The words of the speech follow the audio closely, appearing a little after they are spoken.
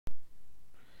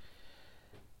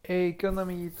Hey, ¿qué onda,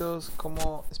 amiguitos?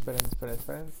 ¿Cómo? Esperen.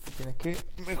 Tiene que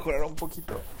mejorar un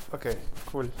poquito. Ok,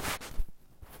 cool.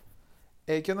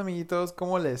 Hey, ¿qué onda, amiguitos?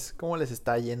 ¿Cómo les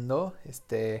está yendo?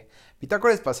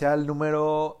 Bitácora Espacial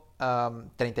número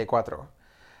 34.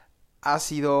 Ha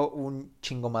sido un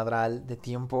chingomadral de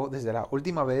tiempo desde la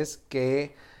última vez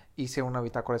que hice una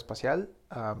bitácora espacial.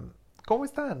 ¿Cómo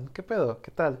están? ¿Qué pedo? ¿Qué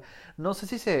tal? No sé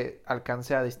si se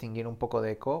alcance a distinguir un poco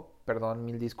de eco. Perdón,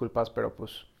 mil disculpas, pero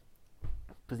pues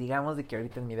digamos de que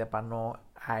ahorita en mi depa no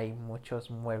hay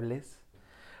muchos muebles.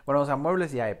 Bueno, o sea,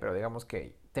 muebles sí hay, pero digamos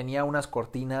que tenía unas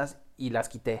cortinas y las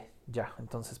quité ya.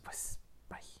 Entonces, pues,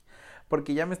 bye.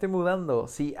 Porque ya me estoy mudando.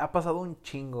 Sí, ha pasado un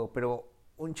chingo, pero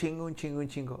un chingo.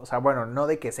 O sea, bueno, no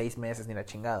de que 6 meses ni la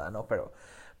chingada, ¿no? Pero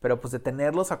pues de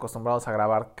tenerlos acostumbrados a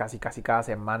grabar casi cada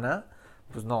semana,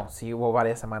 pues no, sí hubo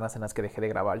varias semanas en las que dejé de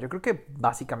grabar. Yo creo que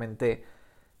básicamente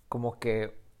como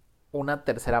que una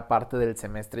tercera parte del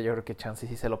semestre yo creo que chance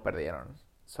sí se lo perdieron.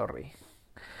 Sorry.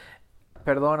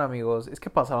 Perdón, amigos, es que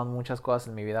pasaron muchas cosas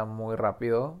en mi vida muy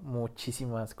rápido,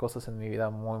 muchísimas cosas en mi vida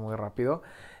muy rápido.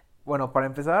 Bueno, para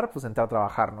empezar, pues entré a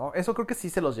trabajar, ¿no? Eso creo que sí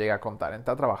se los llegué a contar.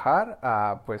 Entré a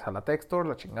trabajar, pues a la Textor,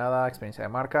 la chingada, experiencia de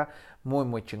marca,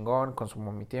 muy chingón,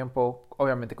 consumo mi tiempo.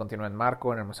 Obviamente continué en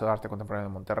Marco, en el Museo de Arte Contemporáneo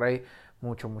de Monterrey,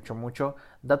 mucho.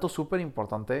 Dato súper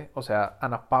importante, o sea,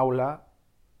 Ana Paula,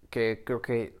 que creo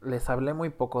que les hablé muy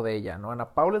poco de ella, ¿no?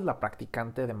 Ana Paula es la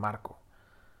practicante de Marco.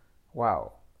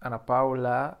 Wow. Ana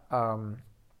Paula,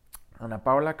 Ana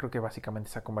Paula creo que básicamente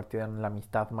se ha convertido en la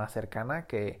amistad más cercana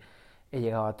que he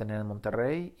llegado a tener en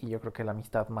Monterrey y yo creo que la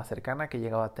amistad más cercana que he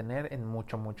llegado a tener en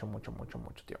mucho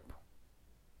tiempo.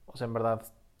 O sea, en verdad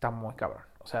está muy cabrón.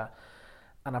 O sea,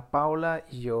 Ana Paula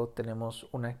y yo tenemos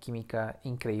una química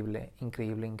increíble.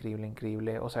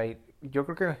 O sea, yo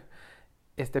creo que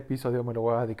este episodio me lo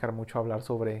voy a dedicar mucho a hablar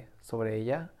sobre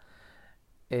ella.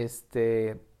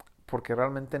 Este, porque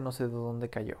realmente no sé de dónde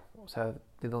cayó, o sea,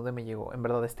 de dónde me llegó. En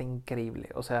verdad está increíble,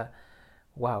 o sea,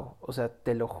 wow, o sea,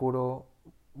 te lo juro,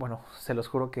 bueno, se los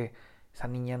juro que esa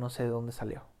niña no sé de dónde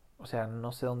salió. O sea,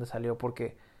 no sé de dónde salió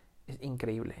porque es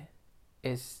increíble.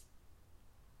 Es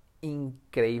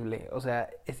increíble, o sea,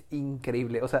 es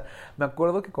increíble. O sea, me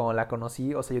acuerdo que cuando la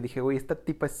conocí, o sea, yo dije, güey, esta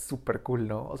tipa es súper cool,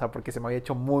 ¿no? O sea, porque se me había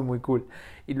hecho muy cool.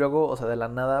 Y luego, o sea, de la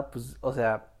nada, pues, o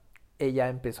sea, ella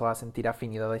empezó a sentir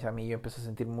afinidad hacia mí, yo empecé a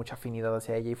sentir mucha afinidad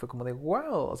hacia ella y fue como de,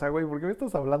 wow, o sea, güey, ¿por qué me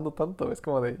estás hablando tanto? Es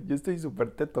como de, yo estoy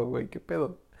súper teto, güey, ¿qué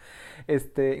pedo?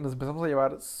 Y nos empezamos a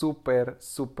llevar súper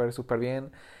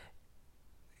bien.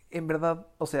 En verdad,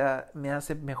 o sea, me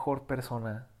hace mejor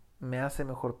persona. Me hace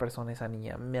mejor persona esa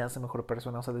niña. Me hace mejor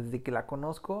persona. O sea, desde que la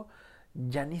conozco,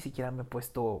 ya ni siquiera me he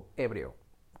puesto ebrio.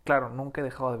 Claro, nunca he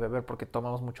dejado de beber porque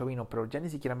tomamos mucho vino, pero ya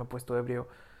ni siquiera me he puesto ebrio.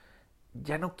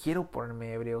 Ya no quiero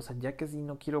ponerme ebrio. O sea, ya que si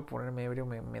no quiero ponerme ebrio,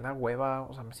 me da hueva.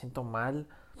 O sea, me siento mal.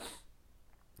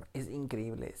 Es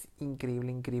increíble.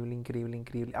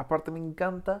 Aparte me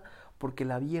encanta porque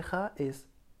la vieja es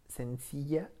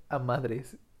sencilla a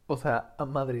madres. O sea, a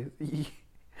madres.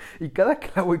 Y cada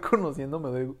que la voy conociendo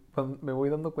me voy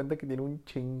dando cuenta que tiene un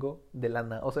chingo de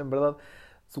lana. O sea, en verdad,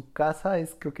 su casa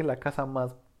es creo que la casa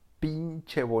más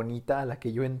pinche bonita a la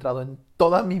que yo he entrado en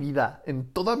toda mi vida.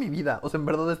 En toda mi vida. O sea, en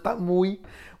verdad está muy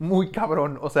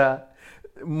cabrón. O sea,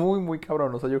 muy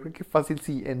cabrón. O sea, yo creo que fácil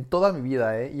sí, en toda mi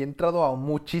vida, ¿eh? Y he entrado a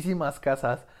muchísimas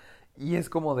casas y es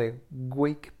como de,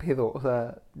 güey, qué pedo. O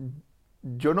sea,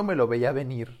 yo no me lo veía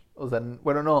venir. O sea,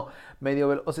 bueno, no,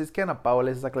 medio. O sea, es que Ana Paola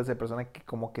es esa clase de persona que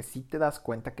como que sí te das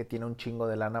cuenta que tiene un chingo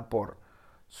de lana por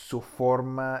su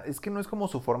forma. Es que no es como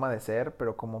su forma de ser,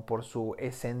 pero como por su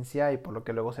esencia y por lo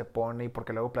que luego se pone y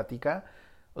porque luego platica.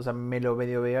 O sea, me lo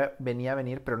venía a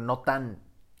venir, pero no tan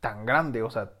grande,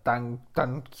 o sea, tan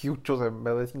huge, o sea, en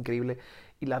verdad es increíble.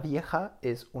 Y la vieja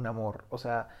es un amor, o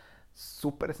sea,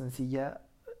 súper sencilla.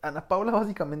 Ana Paula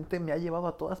básicamente me ha llevado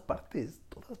a todas partes,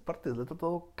 la he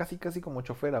tratado casi como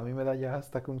chofer, a mí me da ya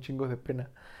hasta que un chingo de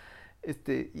pena.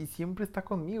 Y siempre está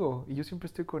conmigo, y yo siempre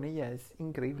estoy con ella, es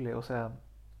increíble, o sea,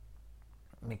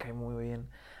 me cae muy bien.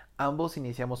 Ambos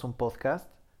iniciamos un podcast.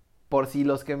 Por si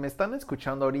los que me están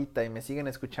escuchando ahorita y me siguen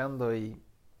escuchando y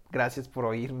gracias por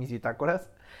oír mis bitácoras,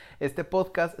 este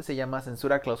podcast se llama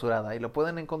Censura Clausurada y lo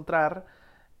pueden encontrar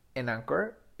en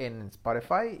Anchor, en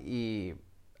Spotify y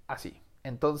así.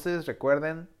 Entonces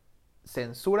recuerden,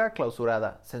 Censura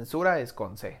Clausurada. Censura es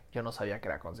con C. Yo no sabía que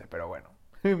era con C, pero bueno.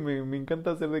 Me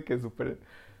encanta hacer de que súper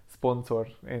sponsor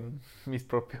en mis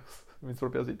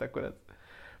propias bitácoras.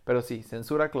 Pero sí,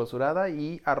 censura clausurada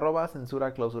y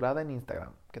 @censura clausurada en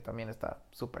Instagram, que también está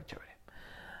súper chévere.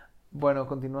 Bueno,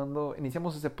 continuando,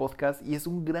 iniciamos ese podcast y es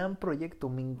un gran proyecto,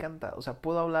 me encanta. O sea,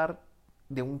 puedo hablar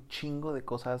de un chingo de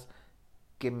cosas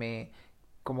que me,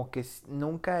 como que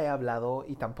nunca he hablado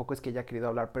y tampoco es que haya querido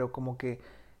hablar, pero como que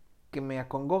me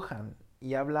acongojan.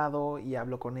 Y he hablado y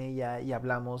hablo con ella y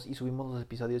hablamos y subimos los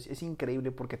episodios. Es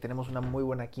increíble porque tenemos una muy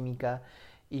buena química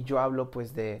y yo hablo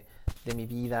pues de mi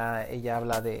vida, ella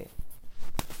habla de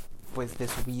pues de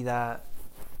su vida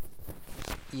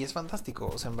y es fantástico,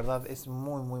 o sea, en verdad es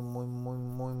muy, muy, muy, muy,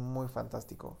 muy, muy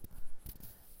fantástico.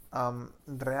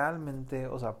 Realmente,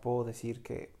 o sea, puedo decir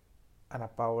que Ana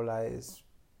Paula es,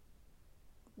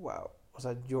 wow, o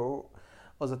sea,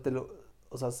 o sea,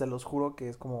 o sea, se los juro que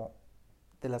es como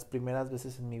de las primeras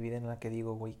veces en mi vida en la que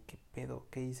digo, güey, ¿qué pedo?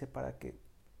 ¿Qué hice para que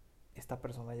esta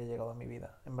persona haya llegado a mi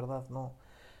vida? En verdad, no.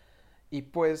 Y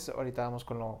pues ahorita vamos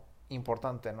con lo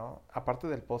importante, ¿no? Aparte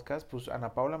del podcast, pues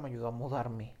Ana Paula me ayudó a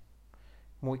mudarme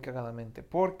muy cagadamente,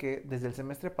 porque desde el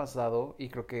semestre pasado, y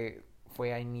creo que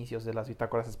fue a inicios de las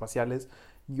bitácoras espaciales,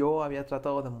 yo había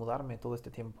tratado de mudarme todo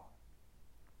este tiempo.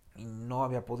 Y no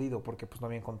había podido porque pues no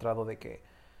había encontrado de que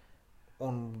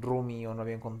un roomie o no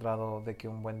había encontrado de que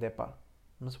un buen depa.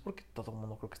 No sé por qué todo el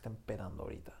mundo creo que está empedando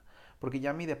ahorita. Porque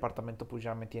ya mi departamento pues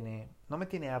ya me tiene... No me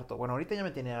tiene harto. Bueno, ahorita ya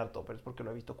me tiene harto, pero es porque lo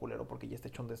he visto culero, porque ya está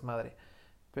hecho un desmadre.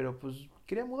 Pero pues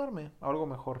quería mudarme a algo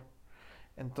mejor.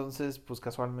 Entonces pues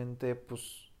casualmente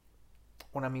pues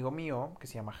un amigo mío que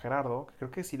se llama Gerardo, que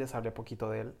creo que sí les hablé poquito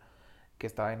de él, que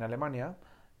está en Alemania,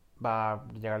 va a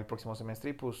llegar el próximo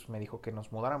semestre y pues me dijo que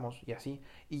nos mudáramos y así.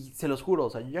 Y se los juro, o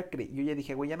sea, yo ya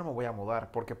dije, güey, ya no me voy a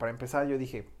mudar, porque para empezar yo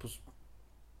dije, pues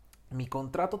mi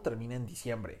contrato termina en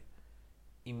diciembre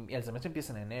y el semestre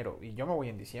empieza en enero y yo me voy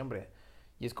en diciembre.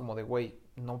 Y es como de, güey,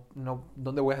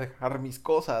 ¿dónde voy a dejar mis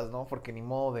cosas, no? Porque ni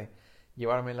modo de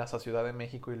llevármelas a Ciudad de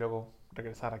México y luego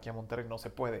regresar aquí a Monterrey, no se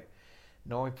puede.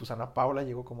 No, y pues Ana Paula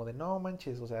llegó como de, no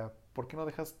manches, o sea, ¿por qué no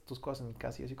dejas tus cosas en mi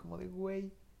casa? Y así como de,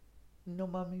 güey, no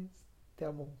mames, te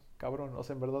amo, cabrón. O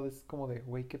sea, en verdad es como de,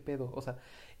 güey, qué pedo. O sea,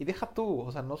 y deja tú,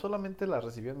 o sea, no solamente la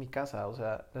recibió en mi casa, o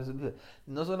sea,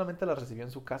 no solamente la recibió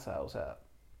en su casa, o sea,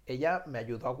 ella me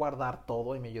ayudó a guardar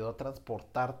todo y me ayudó a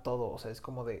transportar todo. O sea, es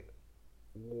como de,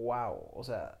 wow, o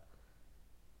sea,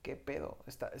 qué pedo.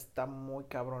 Está muy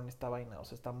cabrón esta vaina, o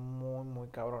sea, está muy, muy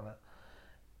cabrona.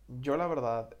 Yo la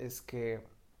verdad es que,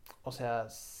 o sea,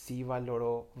 sí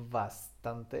valoro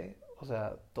bastante, o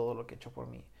sea, todo lo que he hecho por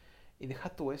mí. Y deja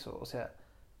tú eso, o sea,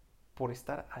 por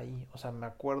estar ahí. O sea, me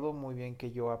acuerdo muy bien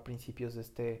que yo a principios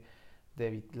de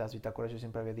las bitácoras yo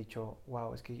siempre había dicho,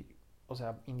 wow, es que, o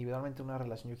sea, individualmente en una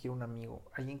relación yo quiero un amigo,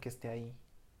 alguien que esté ahí,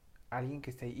 alguien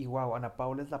que esté ahí. Y wow, Ana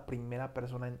Paula es la primera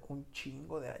persona en un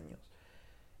chingo de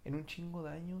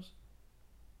años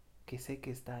que sé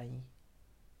que está ahí.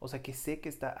 O sea, que sé que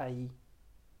está ahí,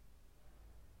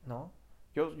 ¿no?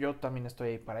 Yo también estoy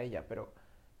ahí para ella, pero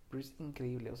es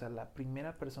increíble. O sea, la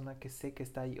primera persona que sé que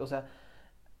está ahí. O sea,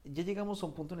 ya llegamos a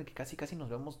un punto en el que casi casi nos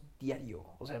vemos diario.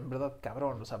 O sea, en verdad,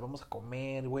 cabrón. O sea, vamos a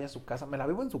comer, voy a su casa. Me la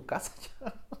vivo en su casa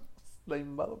ya. La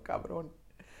invado, cabrón.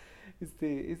 Es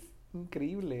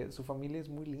increíble. Su familia es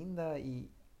muy linda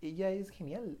y ella es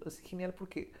genial. Es genial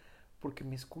porque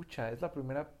me escucha. Es la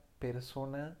primera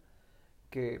persona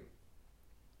que,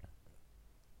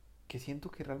 que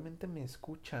siento que realmente me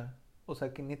escucha. O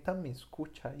sea, que neta me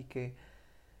escucha y que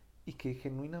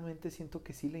genuinamente siento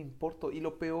que sí le importo. Y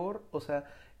lo peor, o sea,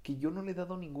 que yo no le he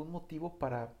dado ningún motivo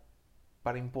para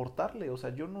importarle. O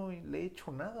sea, yo no le he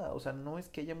hecho nada. O sea, no es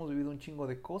que hayamos vivido un chingo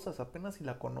de cosas, apenas si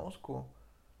la conozco.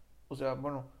 O sea,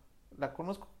 bueno, la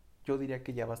conozco, yo diría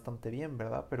que ya bastante bien,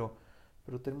 ¿verdad? Pero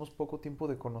tenemos poco tiempo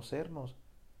de conocernos.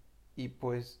 Y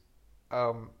pues,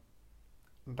 am,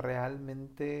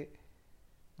 realmente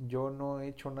yo no he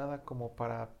hecho nada como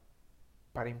para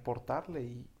importarle.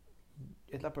 Y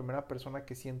es la primera persona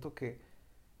que siento que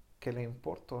le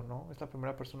importo, ¿no? Es la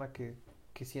primera persona que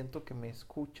siento que me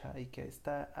escucha y que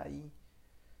está ahí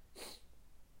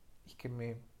y que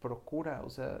me procura. O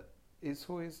sea,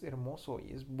 eso es hermoso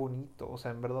y es bonito. O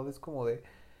sea, en verdad es como de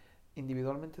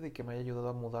individualmente de que me haya ayudado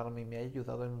a mudarme y me haya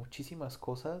ayudado en muchísimas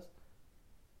cosas.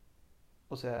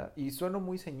 O sea, y sueno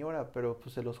muy señora, pero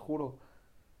pues se los juro,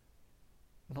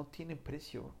 no tiene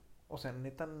precio. O sea,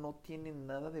 neta no tiene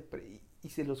nada de precio. Y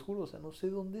se los juro, o sea, no sé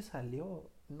de dónde salió.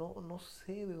 No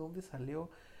sé de dónde salió.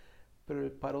 Pero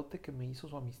el parote que me hizo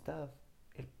su amistad.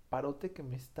 El parote que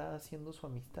me está haciendo su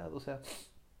amistad. O sea,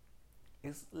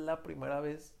 es la primera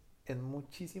vez en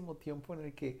muchísimo tiempo en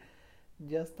el que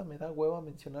ya hasta me da hueva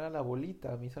mencionar a la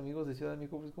bolita. A mis amigos de Ciudad de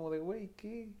México, pues como de, güey,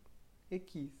 ¿qué?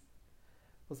 X.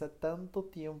 O sea, tanto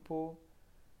tiempo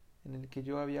en el que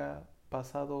yo había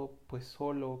pasado pues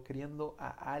solo, queriendo a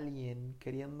alguien,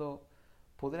 queriendo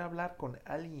poder hablar con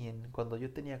alguien cuando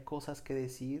yo tenía cosas que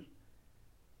decir.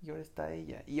 Y ahora está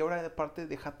ella. Y ahora aparte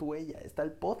deja tu ella, está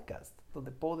el podcast,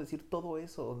 donde puedo decir todo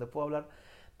eso, donde puedo hablar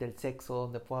del sexo,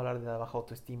 donde puedo hablar de la baja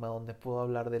autoestima, donde puedo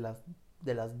hablar de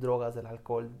las drogas, del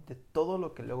alcohol, de todo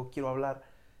lo que luego quiero hablar.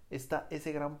 Está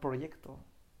ese gran proyecto.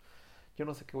 Yo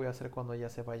no sé qué voy a hacer cuando ella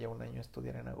se vaya un año a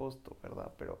estudiar en agosto,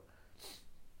 ¿verdad? Pero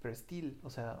still,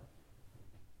 o sea,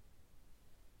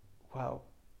 wow.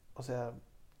 O sea,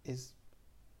 es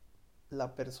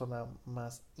la persona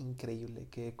más increíble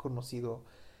que he conocido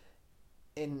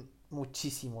en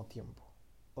muchísimo tiempo.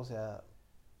 O sea,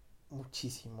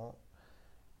 muchísimo.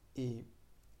 Y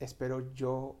espero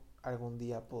yo algún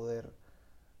día poder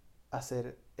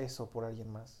hacer eso por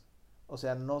alguien más. O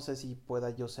sea, no sé si pueda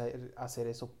yo hacer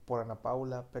eso por Ana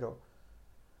Paula, pero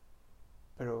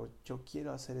yo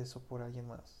quiero hacer eso por alguien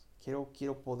más.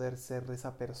 Quiero poder ser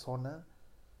esa persona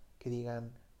que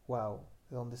digan, wow,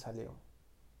 ¿de dónde salió?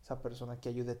 Esa persona que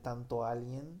ayude tanto a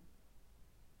alguien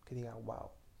que diga, wow.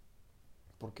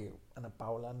 Porque Ana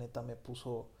Paula neta me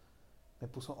puso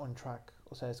on track.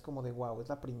 O sea, es como de, wow, es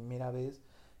la primera vez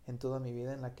en toda mi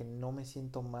vida en la que no me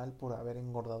siento mal por haber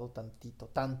engordado tantito.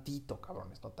 Tantito,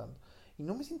 cabrones, no tanto. Y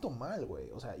no me siento mal,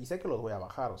 güey. O sea, y sé que los voy a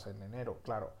bajar, o sea, en enero,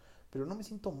 claro. Pero no me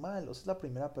siento mal. O sea, es la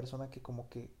primera persona que como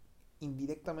que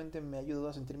indirectamente me ha ayudado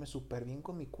a sentirme súper bien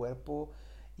con mi cuerpo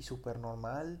y súper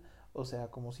normal. O sea,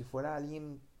 como si fuera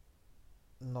alguien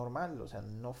normal. O sea,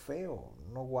 no feo,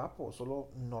 no guapo, solo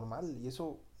normal. Y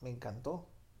eso me encantó.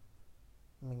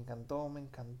 Me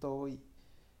encantó y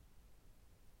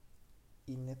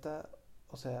neta,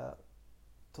 o sea,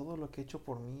 todo lo que he hecho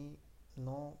por mí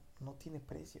no tiene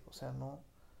precio, o sea, no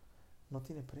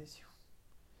tiene precio.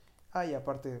 Ah, y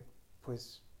aparte,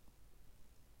 pues,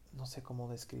 no sé cómo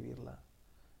describirla.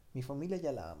 Mi familia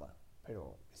ya la ama,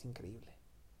 pero es increíble.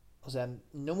 O sea,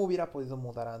 no me hubiera podido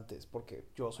mudar antes porque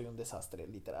yo soy un desastre,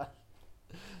 literal.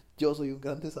 Yo soy un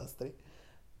gran desastre.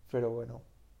 Pero bueno,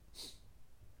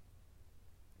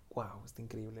 wow, está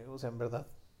increíble. O sea, en verdad,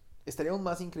 estaría aún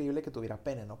más increíble que tuviera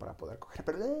pene, ¿no? Para poder coger.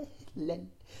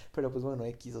 Pero pues bueno,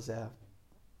 X, o sea,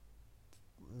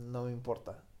 no me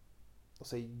importa. O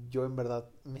sea, yo en verdad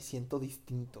me siento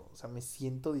distinto. O sea, me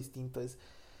siento distinto. Es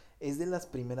de las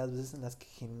primeras veces en las que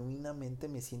genuinamente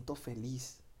me siento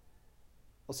feliz.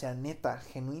 O sea, neta,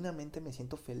 genuinamente me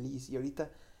siento feliz. Y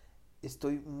ahorita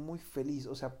estoy muy feliz.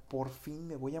 O sea, por fin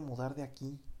me voy a mudar de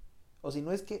aquí. O sea,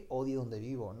 no es que odie donde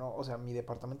vivo, no. O sea, mi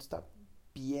departamento está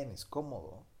bien, es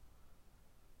cómodo.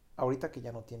 Ahorita que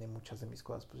ya no tiene muchas de mis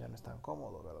cosas, pues ya no es tan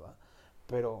cómodo, ¿verdad?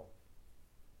 Pero,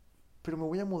 pero me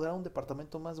voy a mudar a un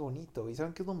departamento más bonito. ¿Y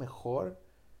saben qué es lo mejor?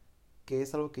 Que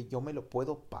es algo que yo me lo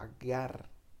puedo pagar.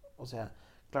 O sea,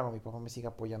 claro, mi papá me sigue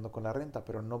apoyando con la renta,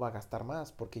 pero no va a gastar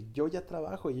más porque yo ya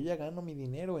trabajo, yo ya gano mi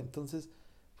dinero, entonces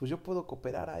pues yo puedo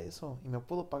cooperar a eso y me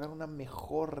puedo pagar una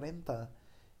mejor renta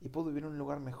y puedo vivir en un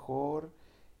lugar mejor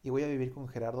y voy a vivir con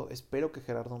Gerardo. Espero que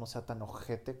Gerardo no sea tan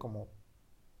ojete como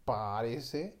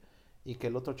parece y que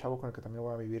el otro chavo con el que también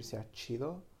voy a vivir sea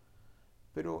chido.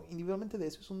 Pero individualmente de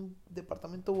eso es un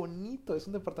departamento bonito, es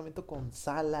un departamento con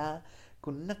sala,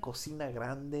 con una cocina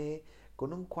grande,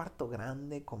 con un cuarto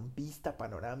grande, con vista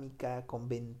panorámica, con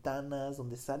ventanas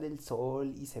donde sale el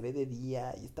sol y se ve de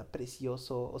día y está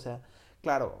precioso. O sea,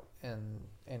 claro,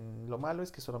 en lo malo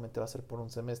es que solamente va a ser por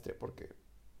un semestre, porque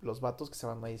los vatos que se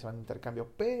van ahí se van a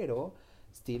intercambio, pero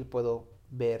still puedo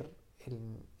ver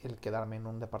el quedarme en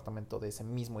un departamento de ese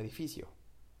mismo edificio.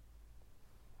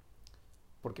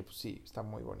 Porque pues sí, está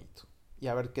muy bonito. Y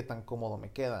a ver qué tan cómodo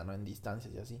me queda, ¿no? En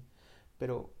distancias y así.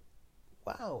 Pero,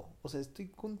 wow, o sea, estoy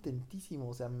contentísimo,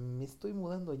 o sea, me estoy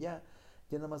mudando ya.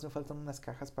 Ya nada más me faltan unas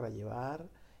cajas para llevar.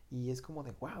 Y es como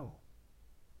de, wow,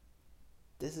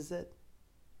 this is it,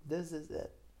 this is it.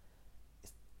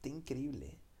 Está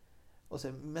increíble. O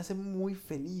sea, me hace muy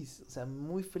feliz, o sea,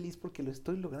 muy feliz porque lo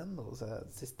estoy logrando. O sea,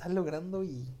 se está logrando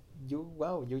y yo,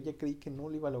 wow, yo ya creí que no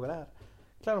lo iba a lograr.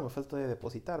 Claro, me falta de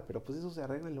depositar, pero pues eso se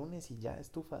arregla el lunes y ya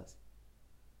estufas.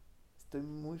 Estoy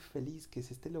muy feliz que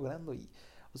se esté logrando y,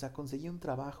 o sea, conseguí un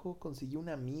trabajo, conseguí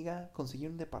una amiga, conseguí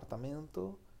un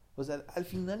departamento. O sea, al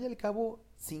final y al cabo,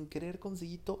 sin querer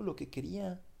conseguí todo lo que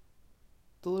quería,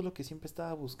 todo lo que siempre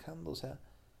estaba buscando. O sea,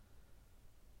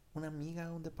 una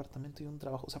amiga, un departamento y un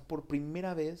trabajo. O sea, por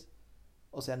primera vez,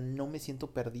 o sea, no me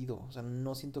siento perdido. O sea,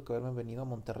 no siento que haberme venido a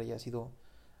Monterrey haya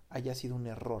sido un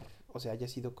error. O sea, haya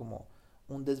sido como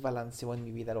un desbalanceo en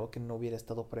mi vida, algo que no hubiera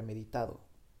estado premeditado.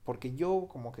 Porque yo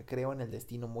como que creo en el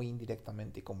destino muy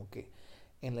indirectamente, como que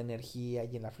en la energía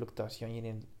y en la fluctuación y en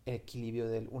el equilibrio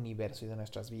del universo y de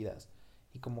nuestras vidas.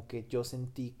 Y como que yo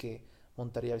sentí que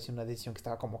Monterrey había sido una decisión que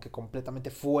estaba como que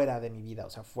completamente fuera de mi vida, o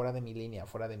sea, fuera de mi línea,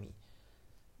 fuera de mí.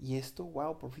 Y esto,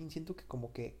 wow, por fin siento que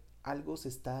como que algo se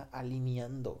está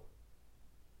alineando.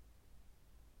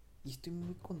 Y estoy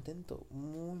muy contento,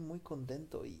 muy, muy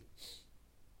contento. Y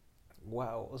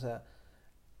wow, o sea,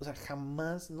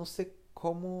 jamás, no sé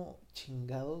cómo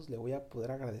chingados le voy a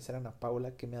poder agradecer a Ana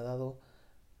Paula que me ha dado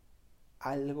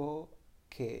algo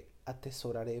que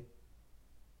atesoraré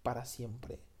para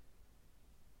siempre,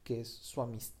 que es su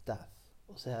amistad.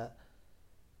 O sea,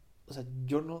 o sea,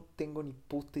 yo no tengo ni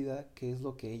puta idea qué es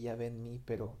lo que ella ve en mí,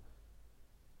 pero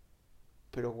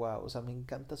wow, o sea, me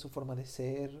encanta su forma de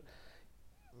ser.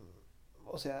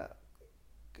 O sea,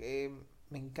 que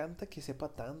me encanta que sepa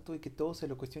tanto y que todo se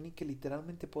lo cuestione y que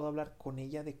literalmente puedo hablar con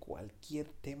ella de cualquier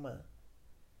tema.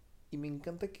 Y me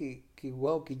encanta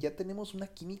wow, que ya tenemos una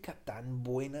química tan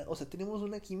buena. O sea, tenemos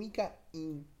una química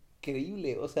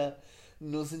increíble. O sea,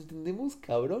 nos entendemos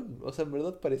cabrón. O sea, en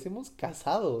verdad parecemos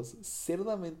casados.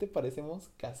 Cerdamente parecemos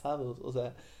casados. O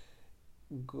sea,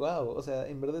 wow. O sea,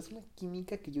 en verdad es una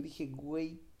química que yo dije,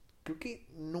 güey, creo que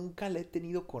nunca la he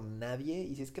tenido con nadie.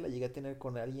 Y si es que la llegué a tener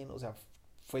con alguien, o sea,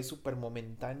 fue súper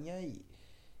momentánea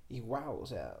y wow, o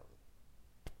sea,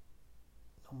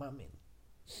 no mamen.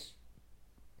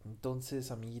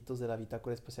 Entonces, amiguitos de la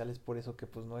bitácora especial, es por eso que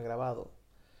pues no he grabado,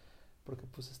 porque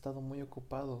pues he estado muy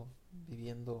ocupado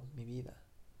viviendo mi vida.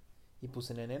 Y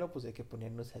pues en enero pues hay que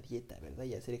ponernos a dieta, ¿verdad?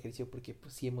 Y hacer ejercicio porque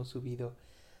pues sí hemos subido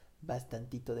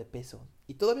bastantito de peso.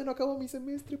 Y todavía no acabo mi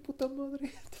semestre, puta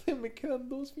madre. Todavía me quedan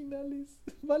dos finales.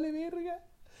 Vale verga.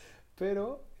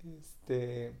 Pero,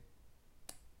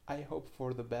 I hope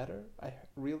for the better. I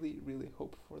really, really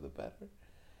hope for the better.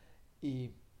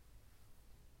 Y,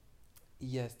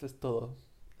 y ya, esto es todo.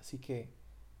 Así que,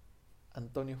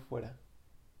 Antonio fuera.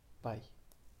 Bye.